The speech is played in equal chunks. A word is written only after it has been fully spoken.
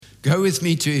Go with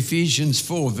me to Ephesians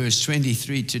 4, verse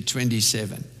 23 to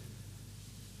 27.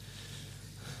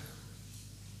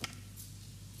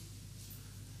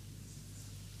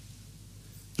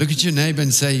 Look at your neighbor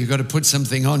and say, you've got to put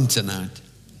something on tonight.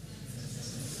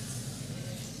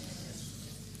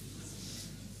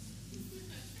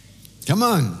 Come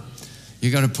on.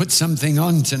 You've got to put something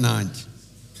on tonight.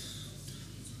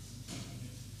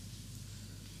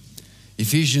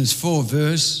 Ephesians 4,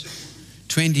 verse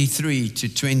 23 to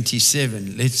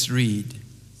 27. Let's read.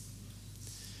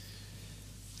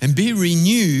 And be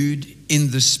renewed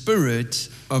in the spirit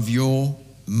of your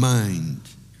mind.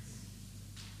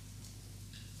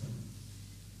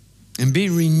 And be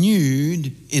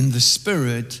renewed in the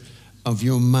spirit of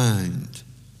your mind.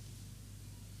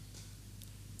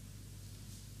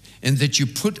 And that you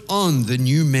put on the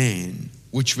new man,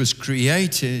 which was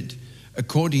created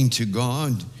according to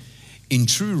God in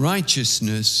true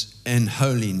righteousness and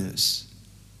holiness.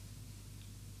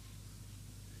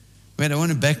 Wait, I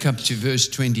want to back up to verse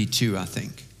 22, I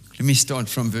think. Let me start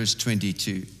from verse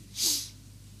 22.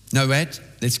 No, wait,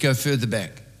 let's go further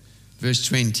back. Verse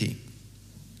 20.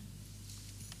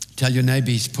 Tell your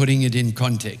neighbor he's putting it in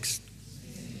context.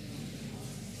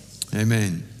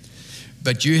 Amen.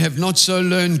 But you have not so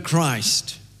learned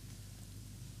Christ.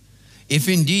 If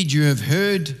indeed you have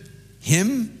heard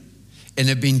him and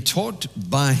have been taught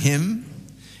by him,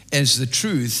 as the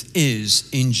truth is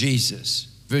in Jesus.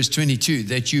 Verse 22,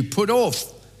 that you put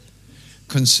off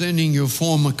concerning your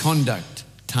former conduct,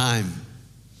 time.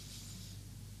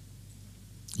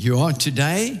 You are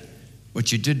today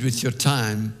what you did with your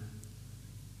time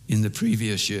in the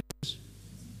previous years.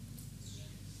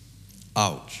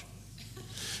 Ouch.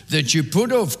 That you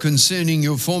put off concerning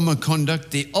your former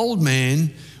conduct the old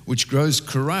man which grows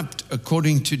corrupt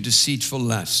according to deceitful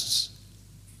lusts,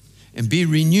 and be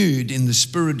renewed in the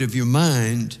spirit of your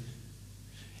mind,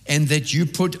 and that you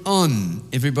put on,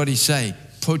 everybody say,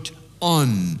 put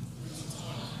on.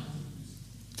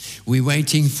 We're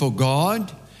waiting for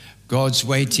God, God's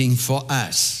waiting for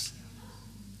us.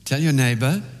 Tell your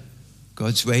neighbor,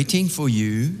 God's waiting for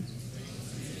you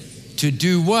to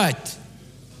do what?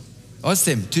 Ask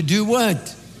them, to do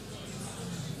what?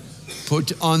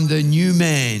 Put on the new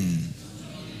man.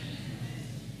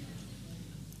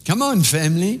 Come on,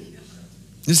 family.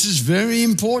 This is very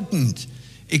important,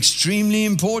 extremely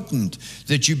important,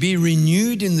 that you be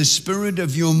renewed in the spirit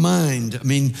of your mind. I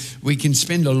mean, we can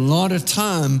spend a lot of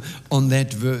time on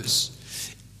that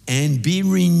verse. And be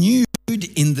renewed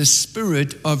in the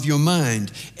spirit of your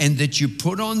mind, and that you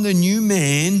put on the new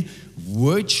man,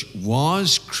 which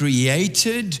was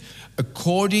created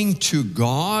according to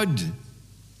God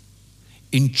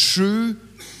in true,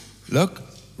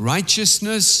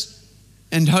 righteousness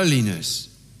and holiness.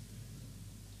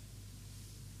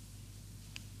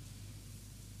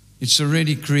 It's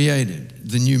already created,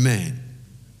 the new man.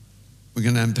 We're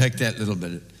going to unpack that a little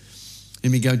bit.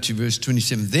 Let me go to verse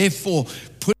 27. Therefore,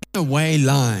 put away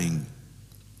lying.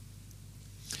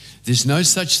 There's no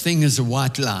such thing as a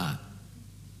white lie.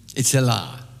 It's a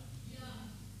lie.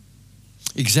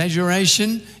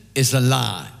 Exaggeration is a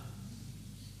lie.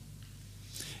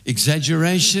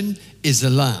 Exaggeration is a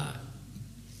lie.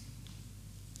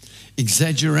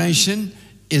 Exaggeration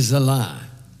is a lie.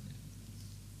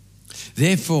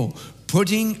 Therefore,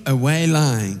 putting away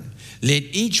lying, let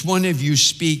each one of you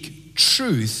speak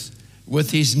truth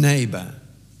with his neighbor,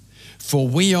 for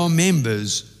we are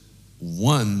members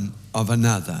one of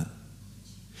another.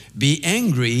 Be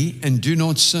angry and do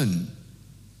not sin.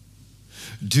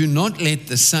 Do not let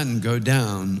the sun go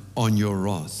down on your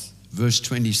wrath. Verse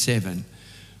 27,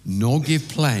 nor give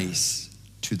place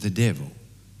to the devil.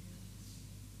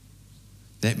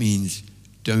 That means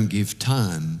don't give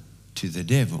time to the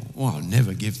devil. Well, I'll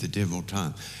never give the devil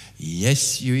time.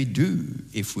 Yes, you do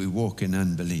if we walk in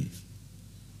unbelief.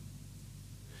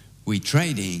 We're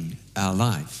trading our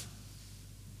life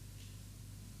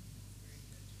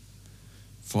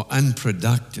for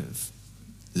unproductive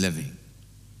living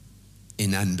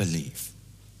in unbelief.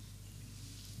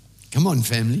 Come on,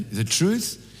 family. The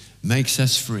truth makes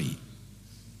us free.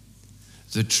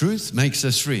 The truth makes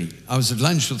us free. I was at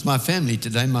lunch with my family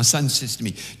today. My son says to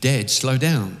me, Dad, slow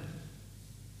down.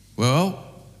 Well,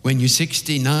 when you're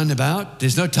 69 about,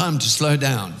 there's no time to slow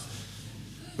down.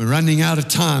 We're running out of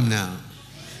time now.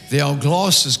 The old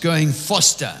glass is going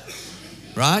faster,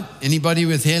 right? Anybody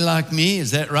with hair like me,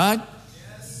 is that right?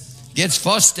 Yes. Gets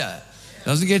faster.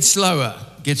 Doesn't get slower,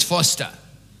 gets faster.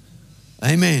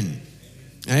 Amen.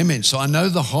 Amen. So I know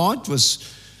the heart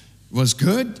was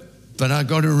good, but I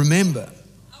got to remember.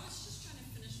 I was just trying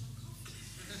to finish my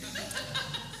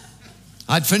coffee.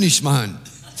 I'd finished mine.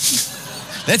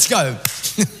 Let's go.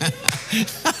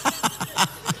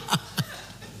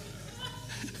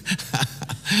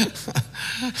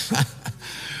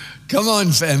 Come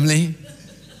on, family.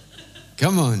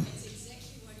 Come on. That's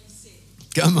exactly what he said.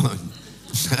 Come on.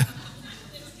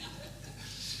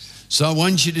 So I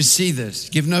want you to see this.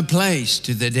 Give no place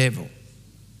to the devil.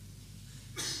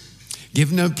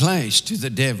 Give no place to the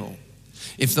devil.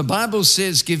 If the Bible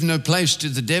says give no place to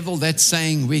the devil, that's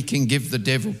saying we can give the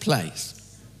devil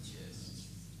place.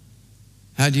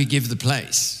 How do you give the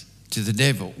place to the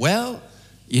devil? Well,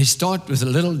 you start with a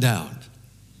little doubt.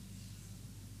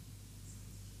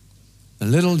 A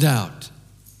little doubt.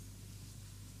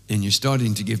 And you're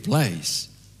starting to give place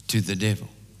to the devil.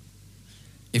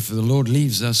 If the Lord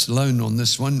leaves us alone on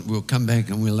this one, we'll come back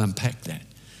and we'll unpack that.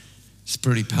 It's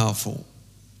pretty powerful.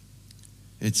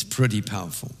 It's pretty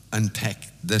powerful. Unpack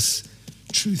this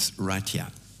truth right here.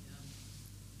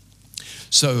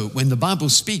 So when the Bible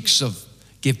speaks of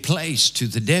give place to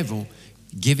the devil,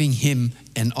 giving him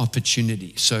an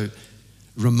opportunity. So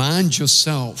remind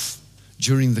yourself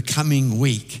during the coming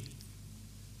week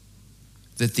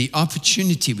that the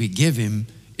opportunity we give him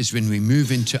is when we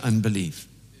move into unbelief.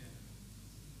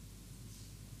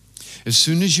 As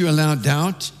soon as you allow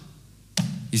doubt,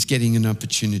 he's getting an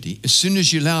opportunity. As soon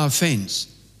as you allow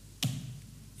offense,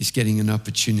 he's getting an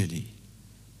opportunity.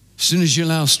 As soon as you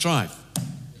allow strife,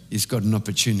 he's got an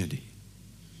opportunity.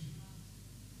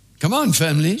 Come on,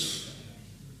 family.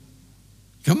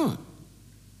 Come on.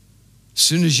 As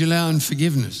soon as you allow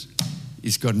unforgiveness,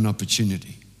 he's got an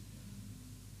opportunity.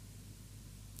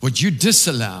 What you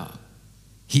disallow,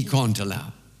 he can't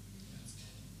allow.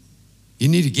 You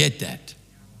need to get that.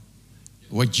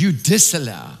 What you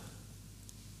disallow,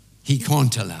 he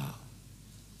can't allow.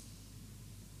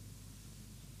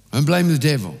 Don't blame the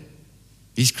devil.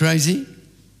 He's crazy,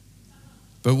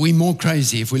 but we're more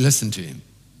crazy if we listen to him.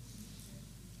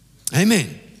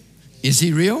 Amen. Is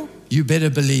he real? You better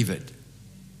believe it.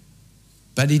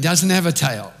 But he doesn't have a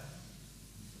tail.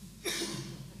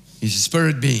 He's a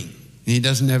spirit being, and he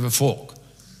doesn't have a fork.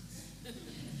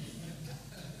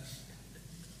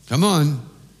 Come on.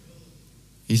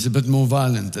 He's a bit more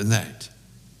violent than that.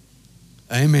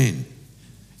 Amen.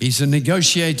 He's a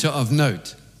negotiator of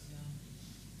note.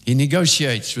 He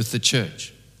negotiates with the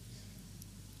church.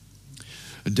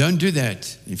 Don't do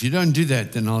that. If you don't do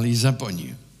that, then I'll ease up on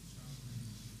you.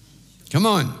 Come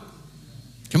on.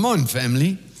 Come on,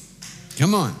 family.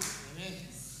 Come on.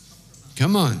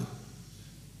 Come on.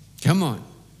 Come on.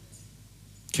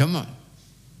 Come on.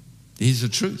 These are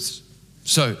truths.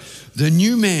 So, the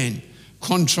new man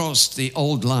contrasts the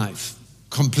old life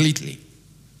completely,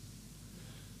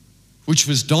 which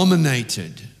was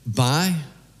dominated by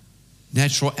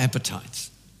natural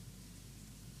appetites.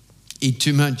 Eat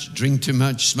too much, drink too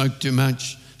much, smoke too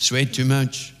much, sweat too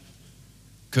much,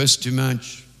 curse too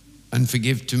much,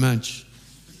 unforgive too much.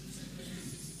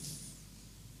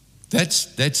 That's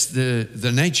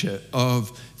the nature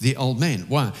of the old man.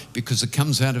 Why? Because it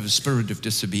comes out of a spirit of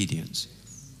disobedience.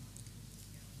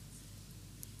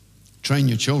 Train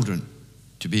your children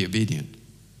to be obedient,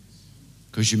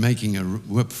 because you're making a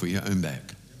whip for your own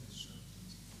back.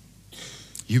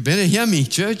 You better hear me,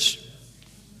 church.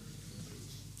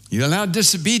 You allow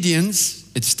disobedience,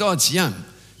 it starts young.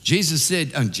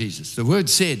 The word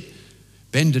said,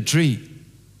 bend a tree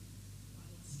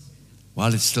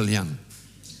while it's still young.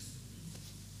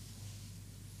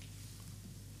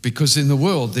 Because in the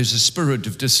world, there's a spirit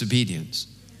of disobedience.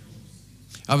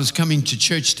 I was coming to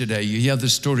church today. You hear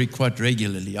this story quite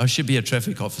regularly. I should be a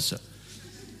traffic officer.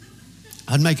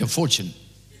 I'd make a fortune.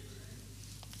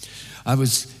 I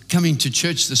was coming to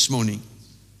church this morning,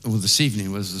 or this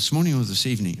evening. Was it this morning or this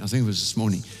evening? I think it was this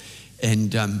morning.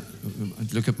 And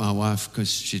I'd look at my wife,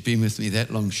 because she's been with me that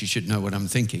long, she should know what I'm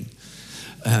thinking.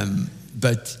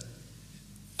 But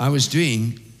I was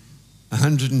doing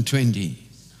 120.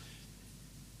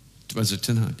 Was it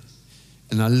tonight?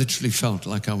 And I literally felt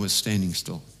like I was standing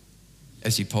still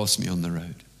as he passed me on the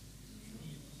road.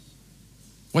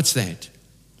 What's that?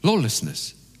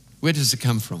 Lawlessness. Where does it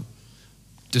come from?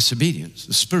 Disobedience,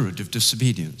 the spirit of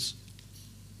disobedience.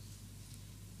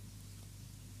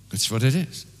 That's what it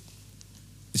is.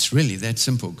 It's really that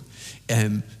simple.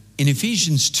 In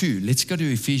Ephesians 2, let's go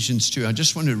to Ephesians 2. I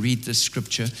just want to read this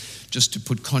scripture just to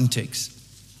put context.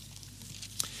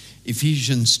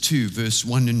 Ephesians 2, verse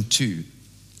 1 and 2.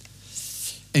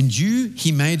 And you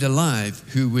he made alive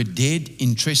who were dead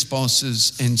in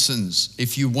trespasses and sins.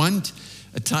 If you want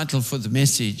a title for the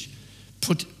message,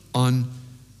 put on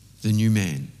the new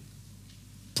man.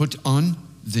 Put on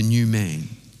the new man.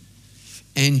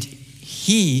 And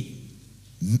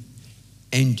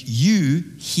you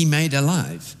he made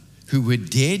alive who were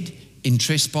dead in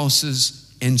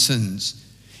trespasses and sins,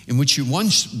 in which you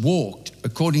once walked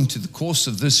according to the course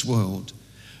of this world,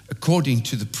 according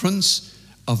to the prince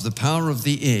of the power of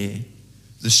the air,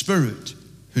 the spirit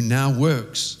who now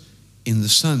works in the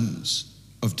sons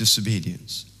of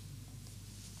disobedience.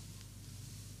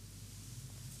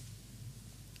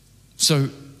 So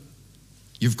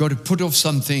you've got to put off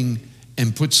something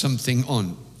and put something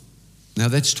on. Now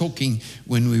that's talking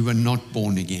when we were not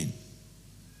born again.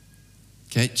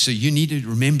 Okay, so you need to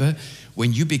remember,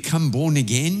 when you become born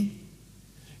again,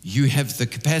 you have the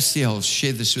capacity, I'll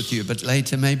share this with you, but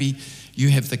later maybe, you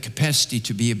have the capacity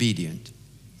to be obedient.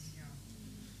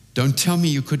 Don't tell me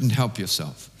you couldn't help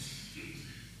yourself.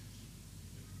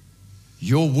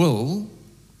 Your will,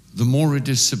 the more it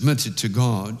is submitted to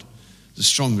God, the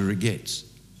stronger it gets,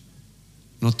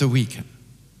 not the weaker.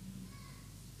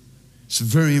 It's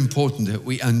very important that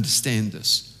we understand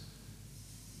this.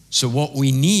 So what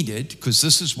we needed, because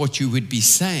this is what you would be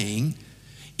saying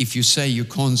if you say you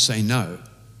can't say no,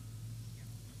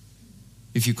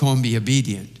 if you can't be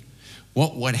obedient.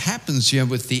 What happens here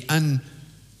with the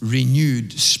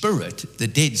unrenewed spirit, the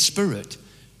dead spirit,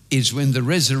 is when the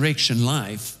resurrection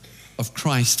life of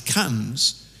Christ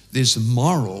comes, there's a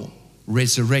moral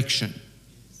resurrection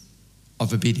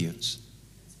of obedience.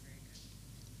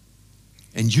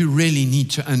 And you really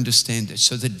need to understand it.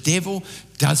 So the devil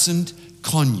doesn't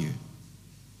con you.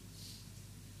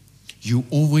 You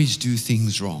always do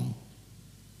things wrong.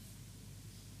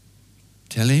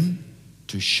 Tell him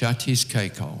to shut his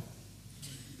cake hole.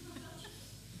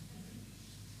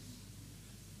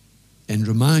 And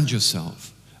remind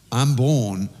yourself, I'm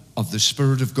born of the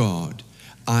Spirit of God.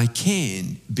 I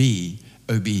can be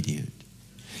obedient.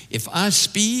 If I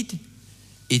speed,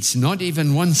 it's not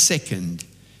even 1 second,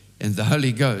 and the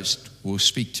Holy Ghost will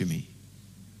speak to me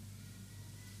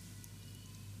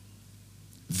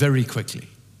very quickly.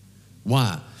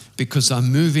 Why? Because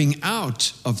I'm moving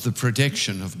out of the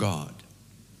protection of God.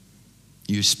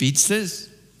 You speedsters,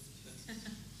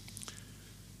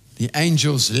 the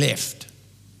angels left.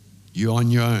 You're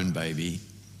on your own, baby.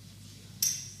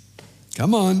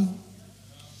 Come on.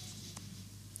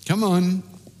 Come on.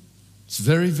 It's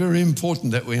very, very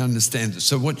important that we understand this.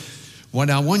 So what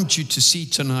I want you to see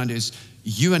tonight is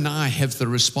you and I have the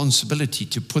responsibility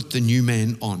to put the new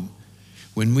man on.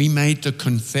 When we made the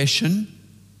confession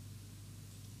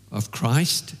of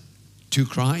Christ, to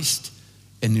Christ,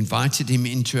 and invited him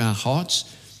into our hearts,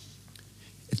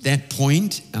 at that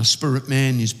point, our spirit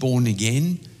man is born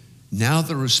again. Now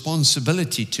the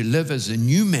responsibility to live as a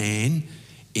new man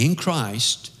in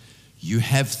Christ, you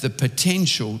have the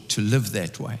potential to live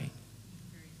that way.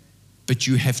 But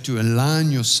you have to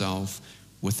align yourself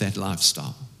with that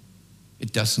lifestyle.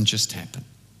 It doesn't just happen.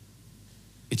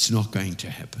 It's not going to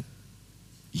happen.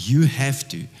 You have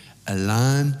to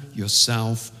align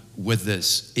yourself with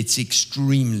this. It's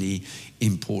extremely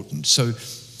important. So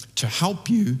to help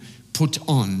you put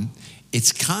on,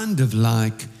 it's kind of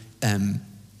like, in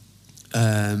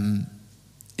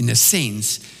a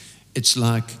sense, it's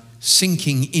like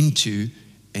sinking into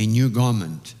a new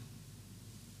garment.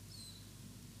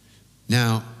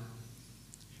 Now,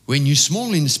 when you're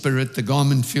small in spirit, the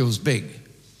garment feels big.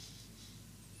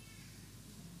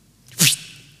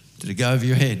 Did it go over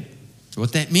your head? So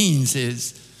what that means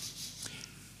is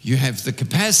you have the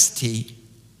capacity,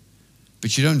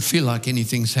 but you don't feel like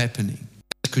anything's happening.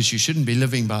 Because you shouldn't be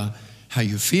living by how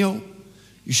you feel.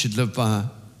 You should live by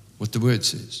what the Word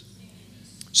says.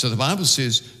 So the Bible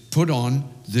says, put on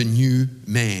the new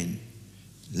man.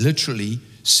 Literally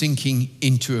sinking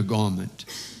into a garment.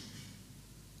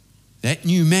 That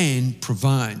new man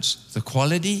provides the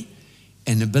quality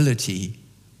and ability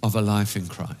of a life in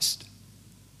Christ.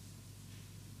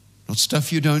 Not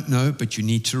stuff you don't know, but you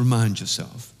need to remind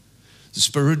yourself. The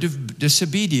spirit of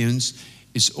disobedience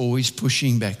is always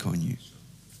pushing back on you.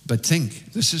 But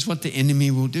think, this is what the enemy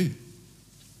will do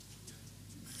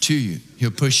to you.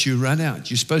 He'll push you right out.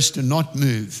 You're supposed to not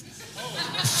move.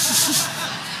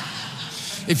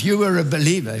 If you were a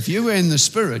believer, if you were in the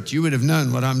Spirit, you would have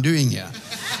known what I'm doing here.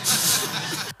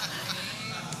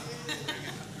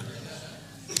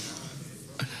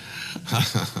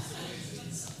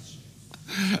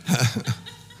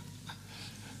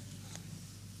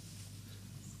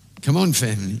 Come on,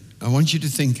 family. I want you to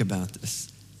think about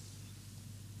this.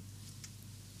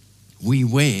 We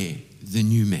wear the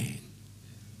new man.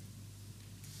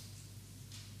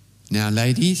 Now,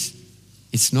 ladies,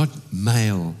 it's not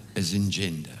male as in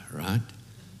gender, right?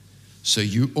 So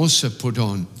you also put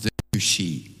on the new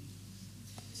she.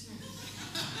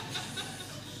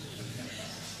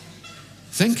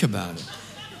 Think about it.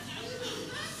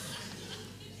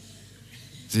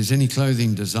 If there's any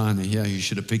clothing designer here, you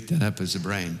should have picked that up as a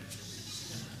brain.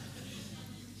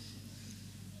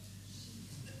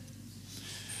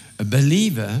 A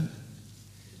believer,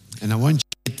 and I want you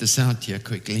to get this out here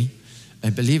quickly.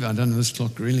 A believer, I don't know, this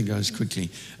clock really goes quickly.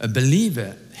 A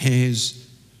believer has,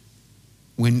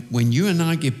 when you and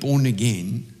I get born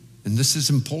again, and this is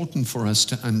important for us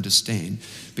to understand,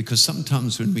 because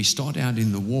sometimes when we start out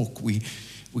in the walk, we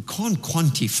can't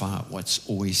quantify what's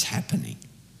always happening.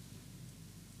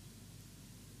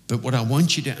 But what I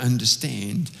want you to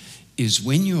understand is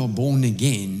when you are born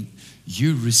again,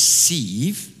 you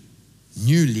receive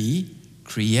newly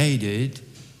created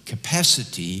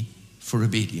capacity for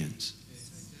obedience.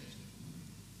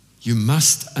 You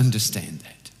must understand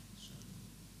that.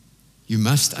 You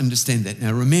must understand that.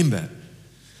 Now remember,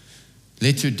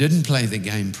 Leto didn't play the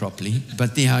game properly,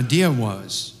 but the idea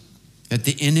was that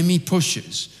the enemy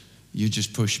pushes, you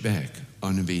just push back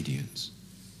on obedience.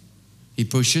 He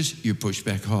pushes, you push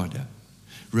back harder.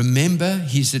 Remember,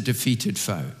 he's a defeated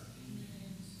foe.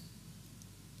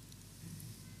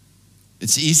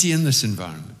 It's easy in this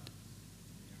environment.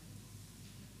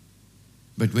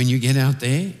 But when you get out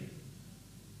there,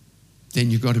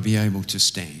 then you've got to be able to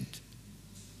stand.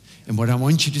 And what I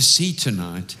want you to see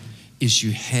tonight is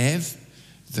you have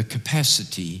the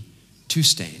capacity to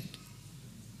stand.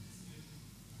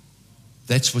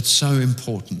 That's what's so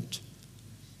important.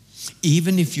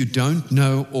 Even if you don't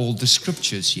know all the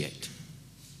scriptures yet.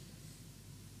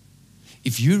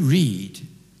 If you read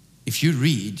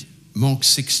Mark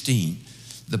 16,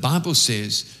 the Bible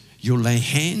says you'll lay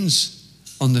hands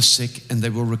on the sick and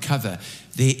they will recover.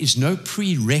 There is no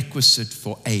prerequisite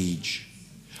for age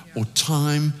or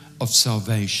time of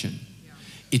salvation.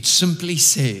 It simply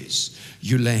says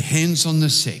you lay hands on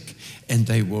the sick and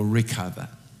they will recover.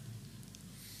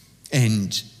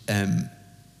 And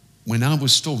when I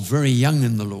was still very young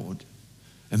in the Lord,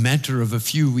 a matter of a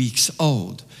few weeks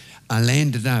old, I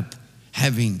landed up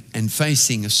having and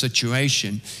facing a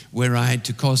situation where I had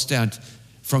to cast out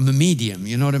from a medium.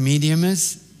 You know what a medium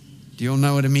is? Do you all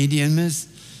know what a medium is?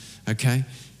 Okay.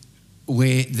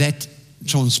 Where that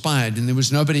transpired and there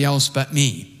was nobody else but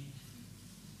me.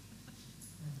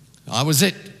 I was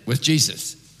it with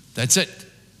Jesus. That's it.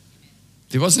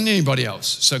 There wasn't anybody else.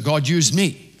 So God used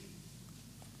me.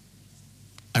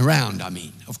 Around, I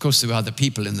mean. Of course, there were other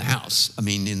people in the house,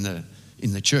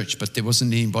 in the church, but there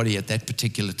wasn't anybody at that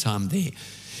particular time there.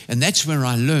 And that's where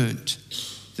I learned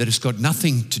that it's got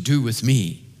nothing to do with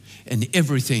me and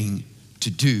everything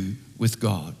to do with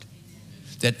God.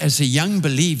 That as a young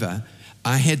believer,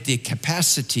 I had the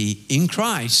capacity in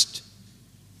Christ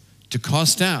to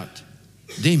cast out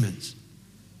demons.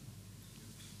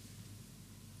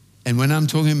 And when I'm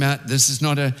talking about, this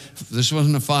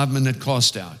wasn't a 5-minute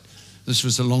cast out. This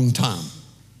was a long time.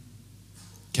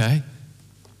 Okay?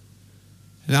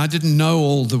 And I didn't know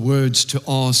all the words to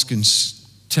ask and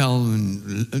tell,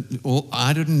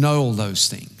 I didn't know all those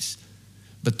things.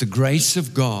 But the grace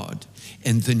of God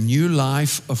and the new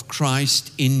life of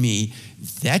Christ in me,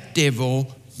 that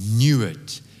devil knew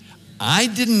it. I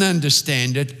didn't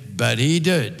understand it, but he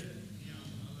did.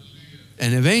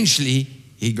 And eventually,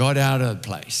 he got out of the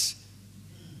place.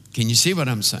 Can you see what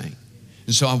I'm saying?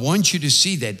 And so I want you to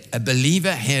see that a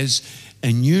believer has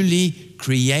a newly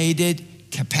created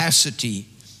capacity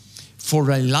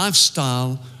for a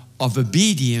lifestyle of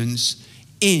obedience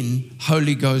in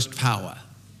Holy Ghost power.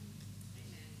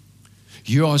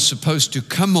 You are supposed to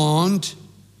command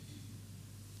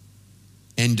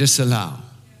and disallow.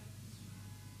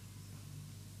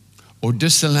 Or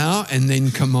disallow and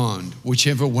then command,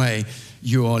 whichever way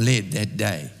you are led that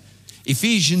day.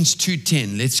 Ephesians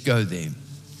 2:10, let's go there.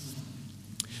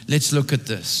 Let's look at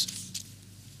this.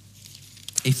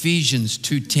 Ephesians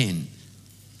 2:10.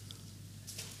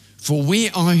 For we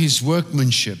are his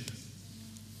workmanship,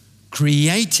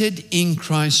 created in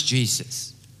Christ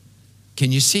Jesus.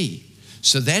 Can you see?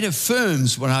 So that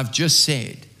affirms what I've just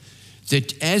said,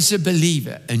 that as a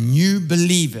believer, a new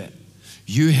believer,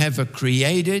 you have a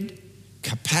created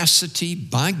capacity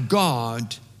by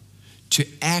God to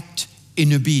act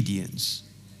in obedience.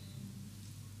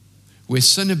 Where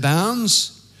sin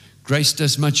abounds, grace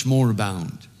does much more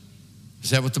abound.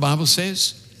 Is that what the Bible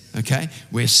says? Okay.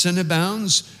 Where sin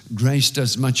abounds, grace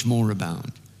does much more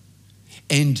abound.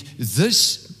 And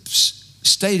this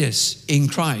status in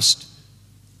Christ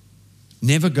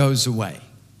never goes away.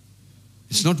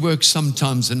 It's not work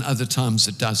sometimes and other times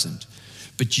it doesn't.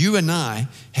 But you and I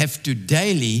have to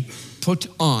daily put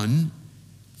on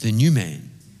the new man.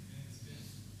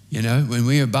 You know, when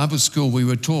we were at Bible school, we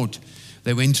were taught,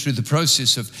 they went through the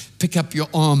process of pick up your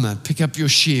armor, pick up your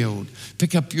shield,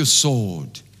 pick up your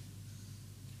sword.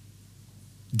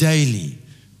 daily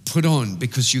put on,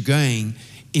 because you're going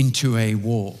into a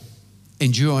war.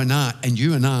 And you and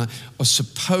I are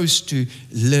supposed to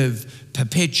live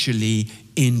perpetually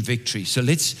in victory. So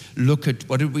let's look at,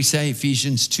 what did we say?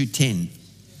 Ephesians 2:10.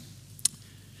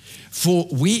 For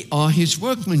we are his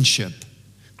workmanship,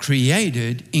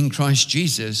 created in Christ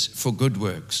Jesus for good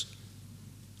works.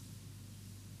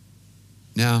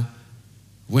 Now,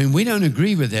 when we don't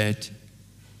agree with that,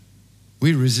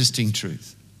 we're resisting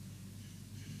truth.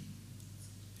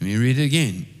 Let me read it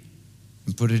again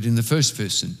and put it in the first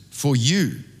person. For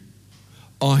you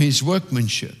are his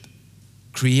workmanship,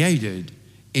 created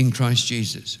in Christ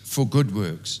Jesus for good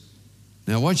works.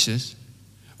 Now watch this.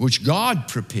 Which God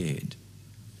prepared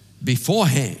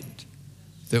beforehand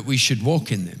that we should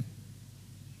walk in them.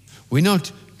 We're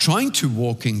not trying to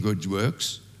walk in good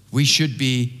works. We should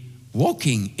be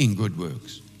walking in good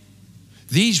works.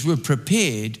 These were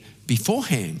prepared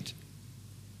beforehand.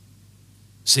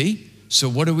 See? So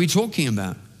what are we talking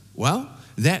about? Well,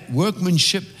 that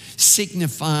workmanship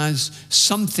signifies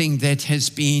something that has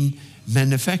been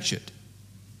manufactured.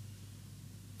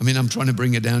 I mean, I'm trying to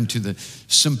bring it down to the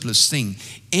simplest thing.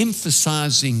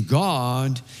 Emphasizing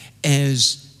God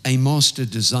as a master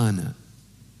designer.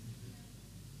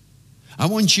 I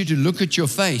want you to look at your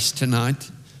face tonight.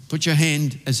 Put your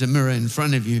hand as a mirror in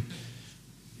front of you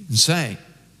and say,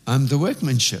 I'm the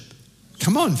workmanship.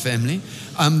 Come on, family.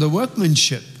 I'm the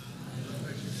workmanship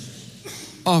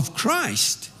of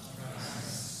Christ.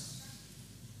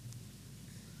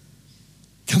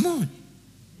 Come on.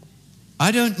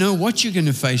 I don't know what you're going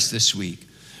to face this week,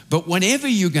 but whatever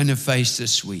you're going to face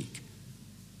this week,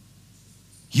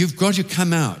 you've got to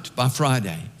come out by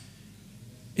Friday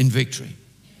in victory.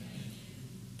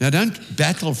 Now, don't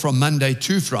battle from Monday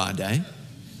to Friday.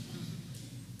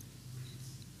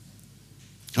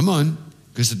 Come on,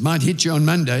 because it might hit you on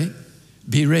Monday.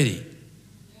 Be ready.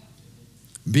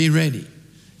 Be ready.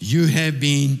 You have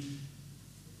been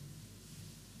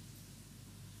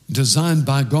designed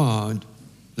by God,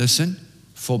 listen,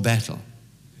 for battle.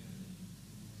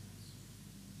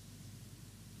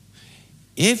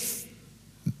 If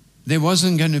there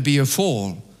wasn't going to be a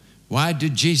fall, why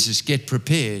did Jesus get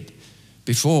prepared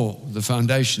before the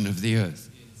foundation of the earth?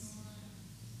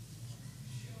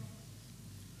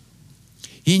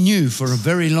 He knew for a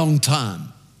very long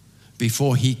time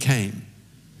before he came.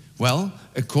 Well,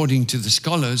 according to the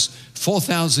scholars,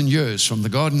 4,000 years from the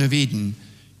Garden of Eden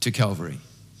to Calvary.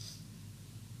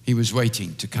 He was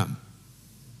waiting to come.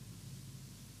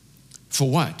 For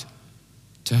what?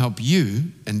 To help you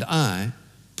and I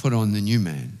put on the new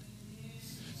man.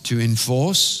 To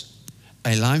enforce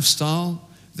a lifestyle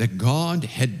that God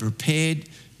had prepared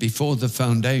before the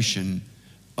foundation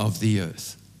of the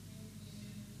earth.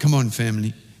 Come on,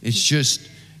 family. It's just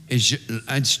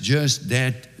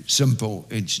that simple.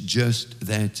 It's just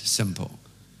that simple.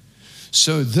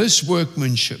 So this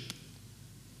workmanship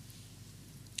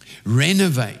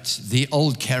renovates the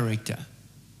old character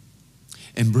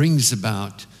and brings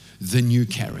about the new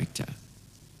character.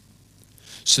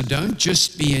 So don't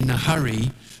just be in a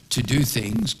hurry to do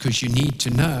things, because you need to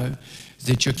know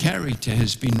that your character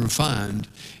has been refined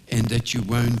and that you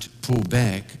won't pull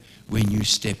back when you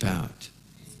step out.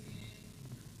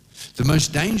 The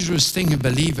most dangerous thing a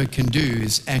believer can do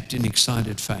is act in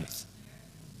excited faith.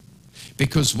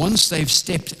 Because once they've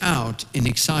stepped out in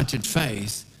excited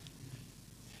faith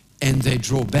and they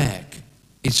draw back,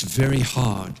 it's very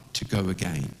hard to go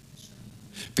again.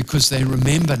 Because they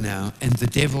remember now, and the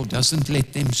devil doesn't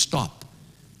let them stop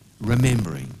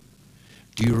remembering.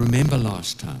 Do you remember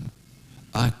last time?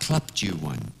 I clapped you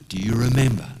one. Do you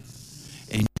remember?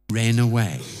 And you ran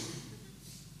away.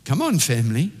 Come on,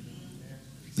 family.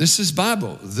 This is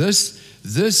Bible. This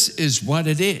is what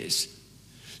it is.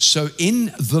 So in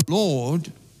the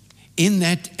Lord, in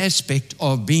that aspect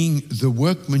of being the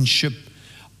workmanship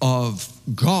of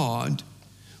God,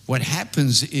 what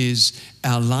happens is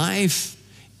our life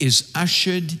is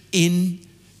ushered in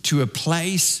to a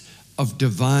place of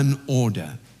divine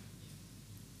order.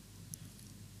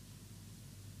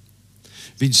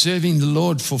 Been serving the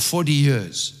Lord for 40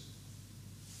 years.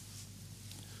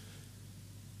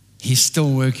 He's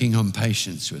still working on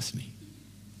patience with me.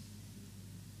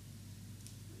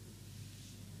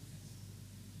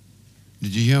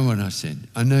 Did you hear what I said?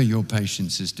 I know your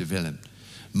patience is developed.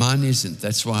 Mine isn't.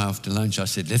 That's why after lunch I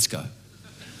said, let's go.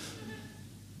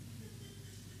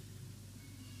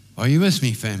 Are you with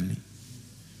me, family?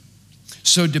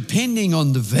 So depending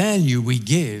on the value we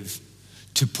give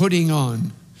to putting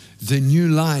on the new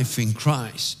life in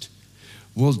Christ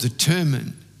will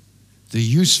determine the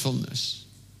usefulness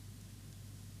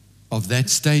of that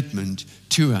statement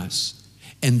to us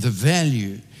and the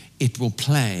value it will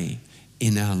play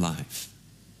in our life.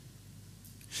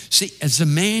 See, as a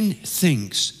man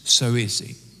thinks, so is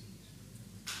he.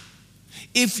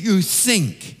 If you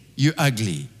think you're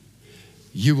ugly,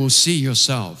 you will see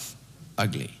yourself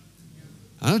ugly.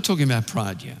 I'm not talking about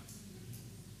pride here.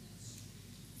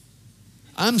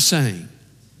 I'm saying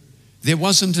there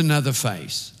wasn't another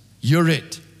face. You're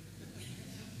it.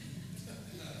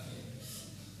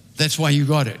 That's why you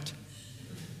got it.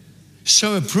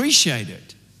 So appreciate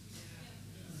it.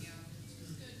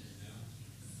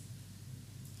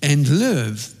 And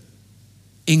live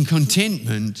in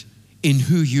contentment in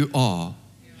who you are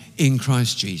in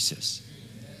Christ Jesus.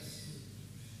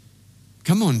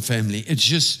 Come on, family. It's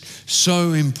just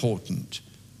so important.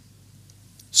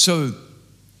 So,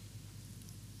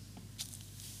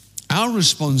 our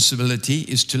responsibility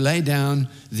is to lay down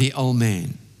the old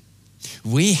man.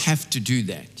 We have to do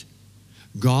that.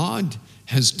 God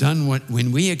has done what,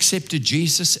 when we accepted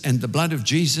Jesus and the blood of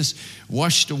Jesus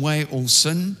washed away all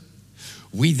sin,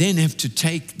 we then have to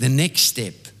take the next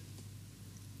step,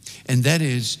 and that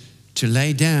is to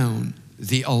lay down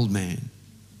the old man.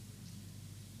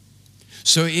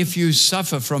 So if you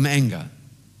suffer from anger,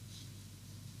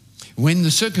 when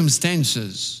the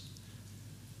circumstances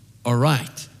are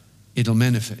right, it'll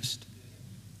manifest.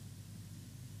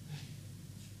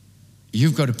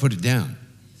 You've got to put it down.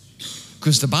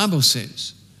 Because the Bible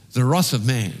says, the wrath of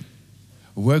man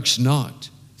works not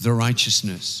the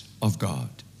righteousness of God.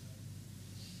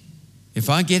 If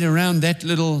I get around that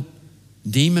little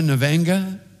demon of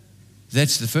anger,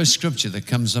 that's the first scripture that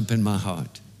comes up in my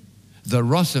heart. The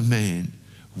wrath of man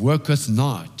worketh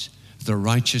not the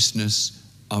righteousness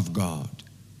of God.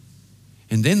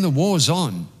 And then the war's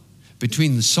on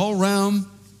between the soul realm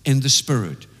and the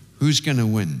spirit. Who's going to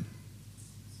win?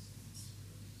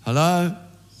 Hello?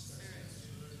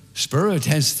 Spirit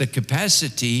has the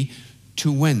capacity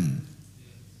to win.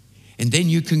 And then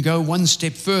you can go one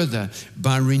step further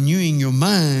by renewing your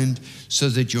mind so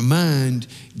that your mind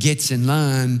gets in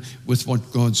line with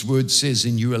what God's word says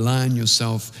and you align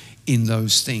yourself in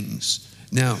those things.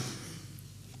 Now,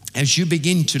 as you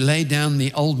begin to lay down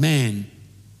the old man,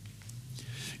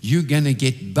 you're going to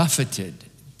get buffeted.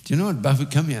 Do you know what buffet?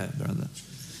 Come here, brother.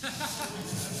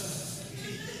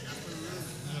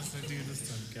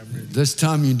 This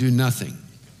time you do nothing.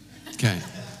 Okay.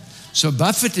 So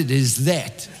buffeted is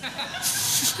that.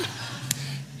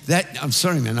 I'm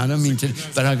sorry, man, I don't mean to,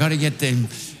 but I got to get them.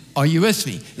 Are you with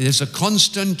me? There's a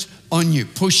constant on you,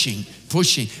 pushing,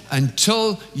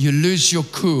 until you lose your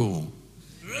cool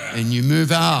and you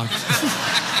move out.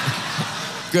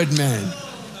 Good man.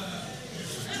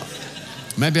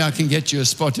 Maybe I can get you a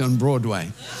spot on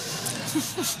Broadway.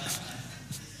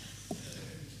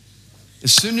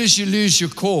 As soon as you lose your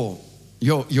cool,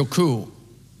 your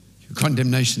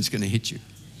condemnation's going to hit you.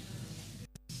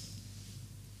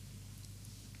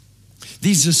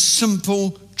 These are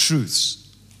simple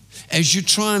truths. As you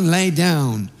try and lay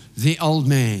down the old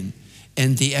man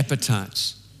and the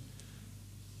appetites,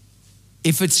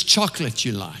 if it's chocolate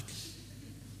you like,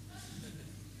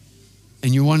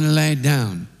 and you want to lay it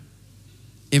down,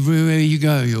 everywhere you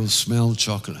go, you'll smell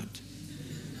chocolate.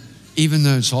 Even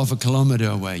though it's half a kilometer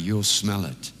away, you'll smell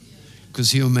it. Because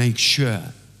he'll make sure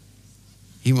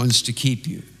he wants to keep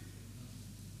you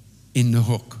in the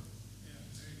hook.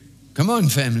 Come on,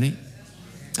 family.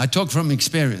 I talk from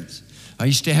experience. I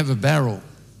used to have a barrel.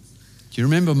 Do you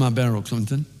remember my barrel,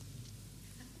 Clinton?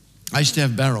 I used to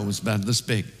have a barrel. It was about this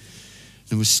big.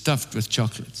 It was stuffed with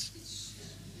chocolates.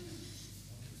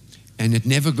 And it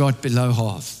never got below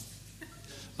half.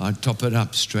 I'd top it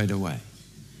up straight away.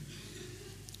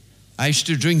 I used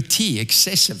to drink tea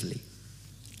excessively.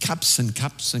 Cups and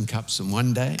cups and cups. And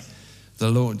one day, the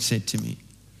Lord said to me,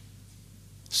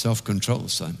 self-control,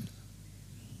 son.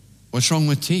 What's wrong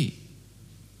with tea?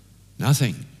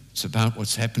 Nothing. It's about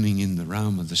what's happening in the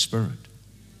realm of the spirit.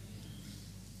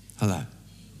 Hello.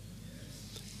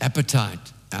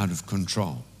 Appetite out of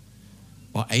control.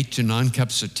 Well, 8 to 9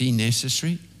 cups of tea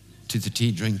necessary to the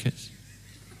tea drinkers?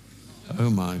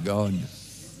 Oh my God.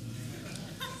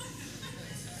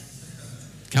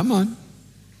 Come on.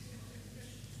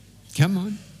 Come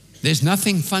on. There's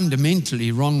nothing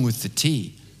fundamentally wrong with the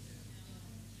tea.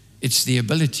 It's the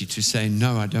ability to say,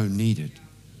 no, I don't need it.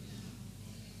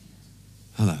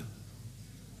 Hello.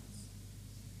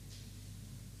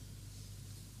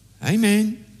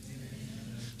 Amen.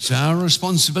 So our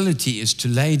responsibility is to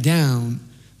lay down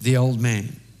the old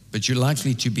man, but you're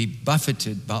likely to be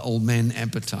buffeted by old man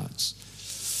appetites,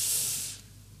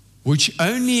 which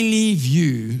only leave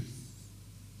you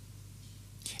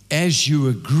as you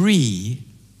agree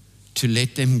to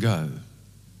let them go.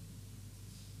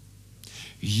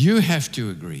 You have to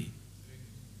agree.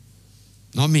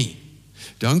 Not me.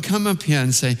 Don't come up here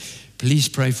and say, please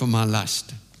pray for my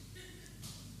lust.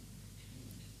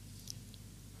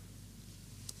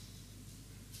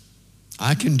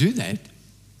 I can do that.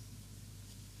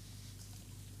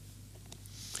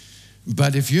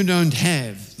 But if you don't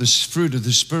have this fruit of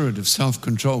the Spirit of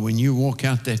self-control, when you walk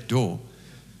out that door,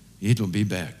 it'll be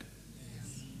back.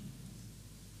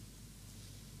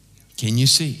 Can you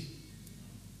see?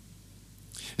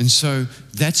 And so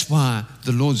that's why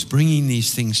the Lord's bringing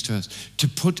these things to us, to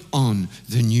put on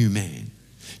the new man,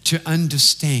 to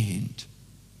understand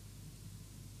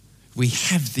we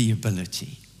have the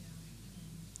ability.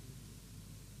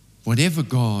 Whatever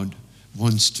God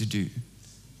wants to do.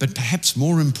 But perhaps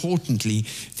more importantly,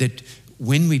 that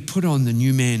when we put on the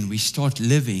new man, we start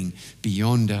living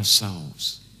beyond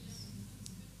ourselves.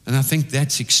 And I think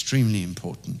that's extremely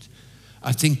important.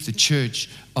 I think the church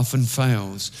often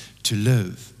fails to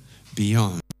live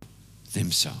beyond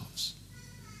themselves.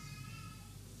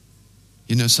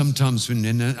 You know, sometimes when,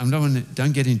 and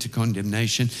don't get into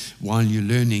condemnation while you're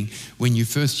learning, when you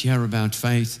first hear about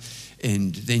faith,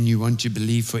 and then you want to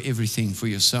believe for everything for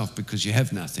yourself because you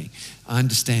have nothing. I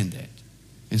understand that.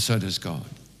 And so does God.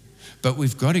 But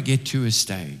we've got to get to a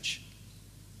stage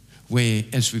where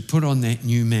as we put on that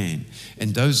new man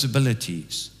and those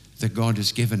abilities that God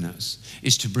has given us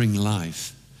is to bring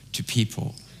life to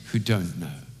people who don't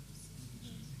know.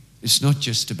 It's not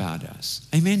just about us.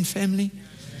 Amen, family?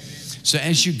 So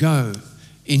as you go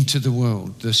into the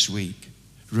world this week,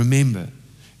 remember,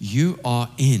 you are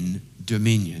in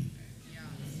dominion.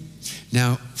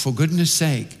 Now, for goodness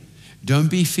sake, don't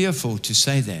be fearful to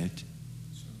say that.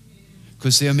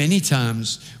 Because there are many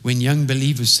times when young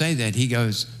believers say that, he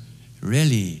goes,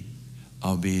 really,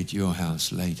 I'll be at your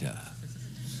house later.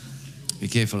 Be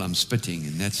careful, I'm spitting,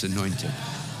 and that's anointed.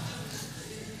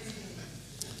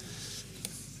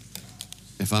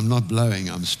 If I'm not blowing,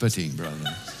 I'm spitting,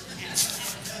 brother.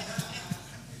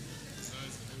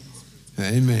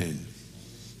 Amen.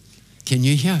 Can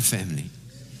you hear, family?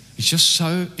 It's just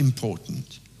so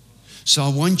important. So I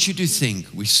want you to think,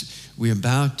 we're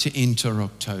about to enter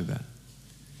October.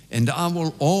 And I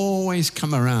will always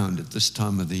come around at this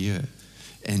time of the year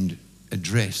and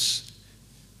address,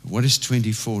 what does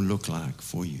 24 look like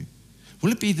for you?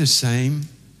 Will it be the same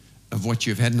of what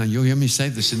you've had? Now you'll hear me say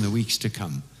this in the weeks to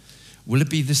come. Will it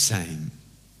be the same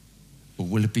or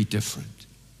will it be different?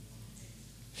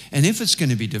 And if it's going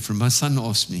to be different, my son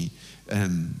asked me,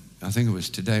 I think it was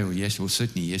today or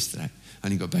certainly yesterday. I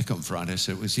only got back on Friday,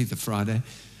 so it was either Friday.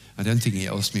 I don't think he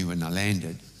asked me when I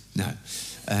landed. No.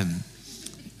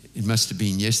 It must have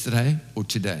been yesterday or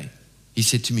today. He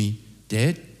said to me,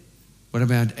 Dad, what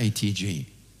about ATG?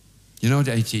 You know what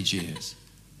ATG is?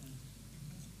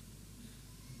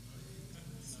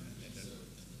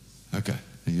 Okay,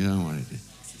 you know what it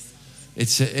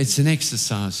is. It's an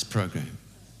exercise program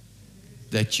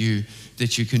that you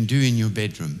can do in your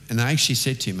bedroom. And I actually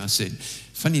said to him, I said,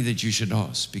 funny that you should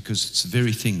ask, because it's the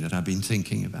very thing that I've been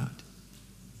thinking about.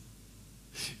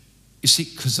 You see,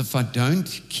 because if I don't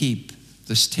keep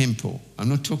this temple, I'm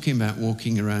not talking about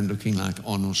walking around looking like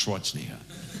Arnold Schwarzenegger.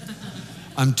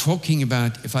 I'm talking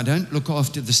about if I don't look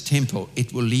after this temple,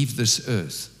 it will leave this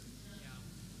earth.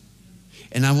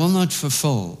 And I will not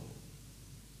fulfill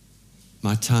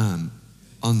my time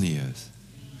on the earth.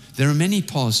 There are many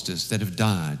pastors that have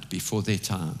died before their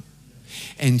time,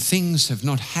 and things have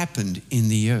not happened in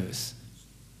the earth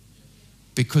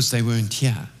because they weren't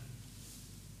here.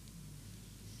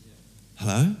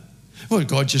 Hello? Well,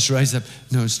 God just raised up.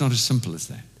 No, it's not as simple as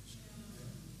that.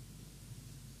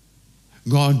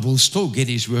 God will still get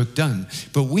his work done,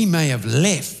 but we may have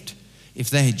left if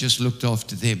they had just looked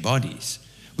after their bodies.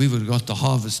 We would have got the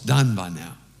harvest done by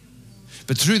now.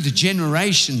 But through the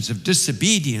generations of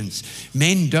disobedience,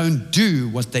 men don't do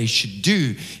what they should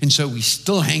do. And so we're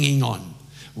still hanging on,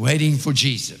 waiting for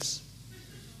Jesus.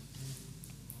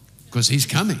 Because he's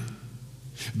coming.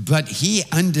 But he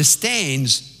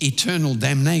understands eternal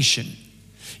damnation.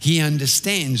 He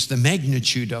understands the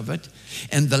magnitude of it.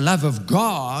 And the love of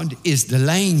God is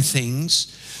delaying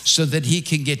things so that he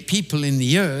can get people in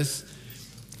the earth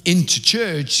into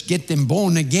church, get them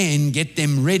born again, get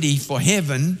them ready for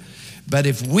heaven. But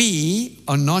if we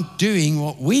are not doing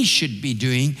what we should be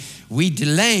doing, we're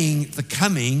delaying the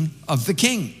coming of the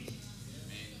King.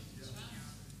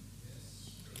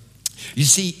 You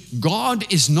see,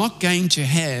 God is not going to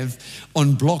have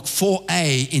on block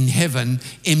 4A in heaven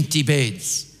empty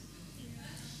beds.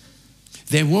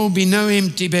 There will be no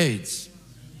empty beds.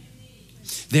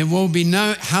 There will be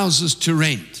no houses to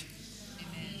rent.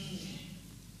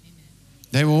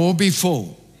 They will all be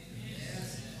full.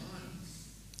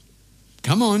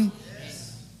 Come on.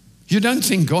 You don't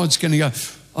think God's going to go,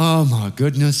 oh my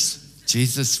goodness,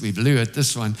 Jesus, we blew it,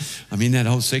 this one. I mean, that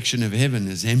whole section of heaven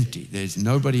is empty. There's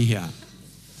nobody here.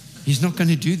 He's not going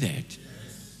to do that.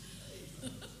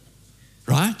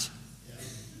 Right?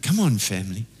 Come on,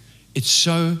 family. It's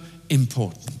so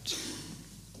important.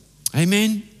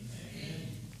 Amen?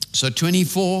 So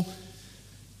 24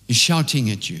 is shouting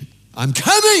at you, I'm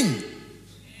coming.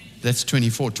 That's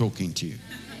 24 talking to you.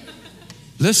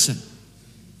 Listen.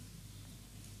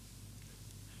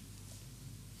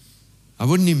 I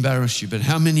wouldn't embarrass you, but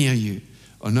how many of you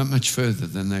are not much further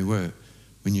than they were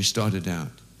when you started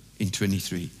out in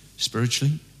 23?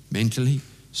 Spiritually, mentally,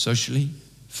 socially,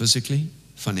 physically,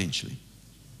 financially.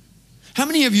 How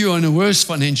many of you are in a worse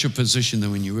financial position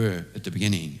than when you were at the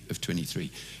beginning of 23?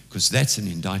 Because that's an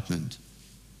indictment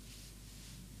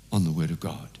on the Word of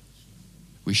God.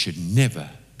 We should never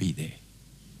be there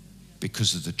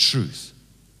because of the truth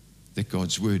that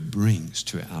God's Word brings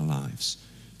to our lives.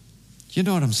 You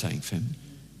know what I'm saying, family?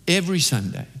 Every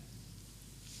Sunday,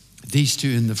 these two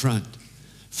in the front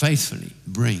faithfully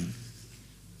bring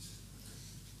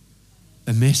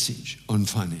a message on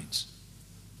finance.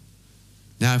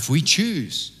 Now, if we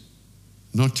choose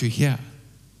not to hear,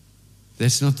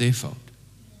 that's not their fault.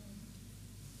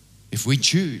 If we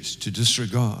choose to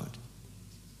disregard,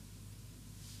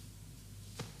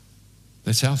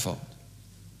 that's our fault.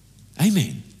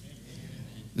 Amen.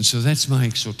 And so that's my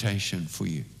exhortation for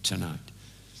you tonight.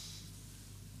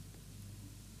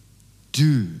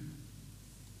 Do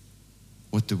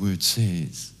what the Word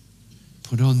says.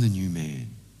 Put on the new man.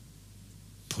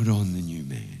 Put on the new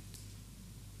man.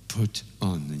 Put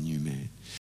on the new man.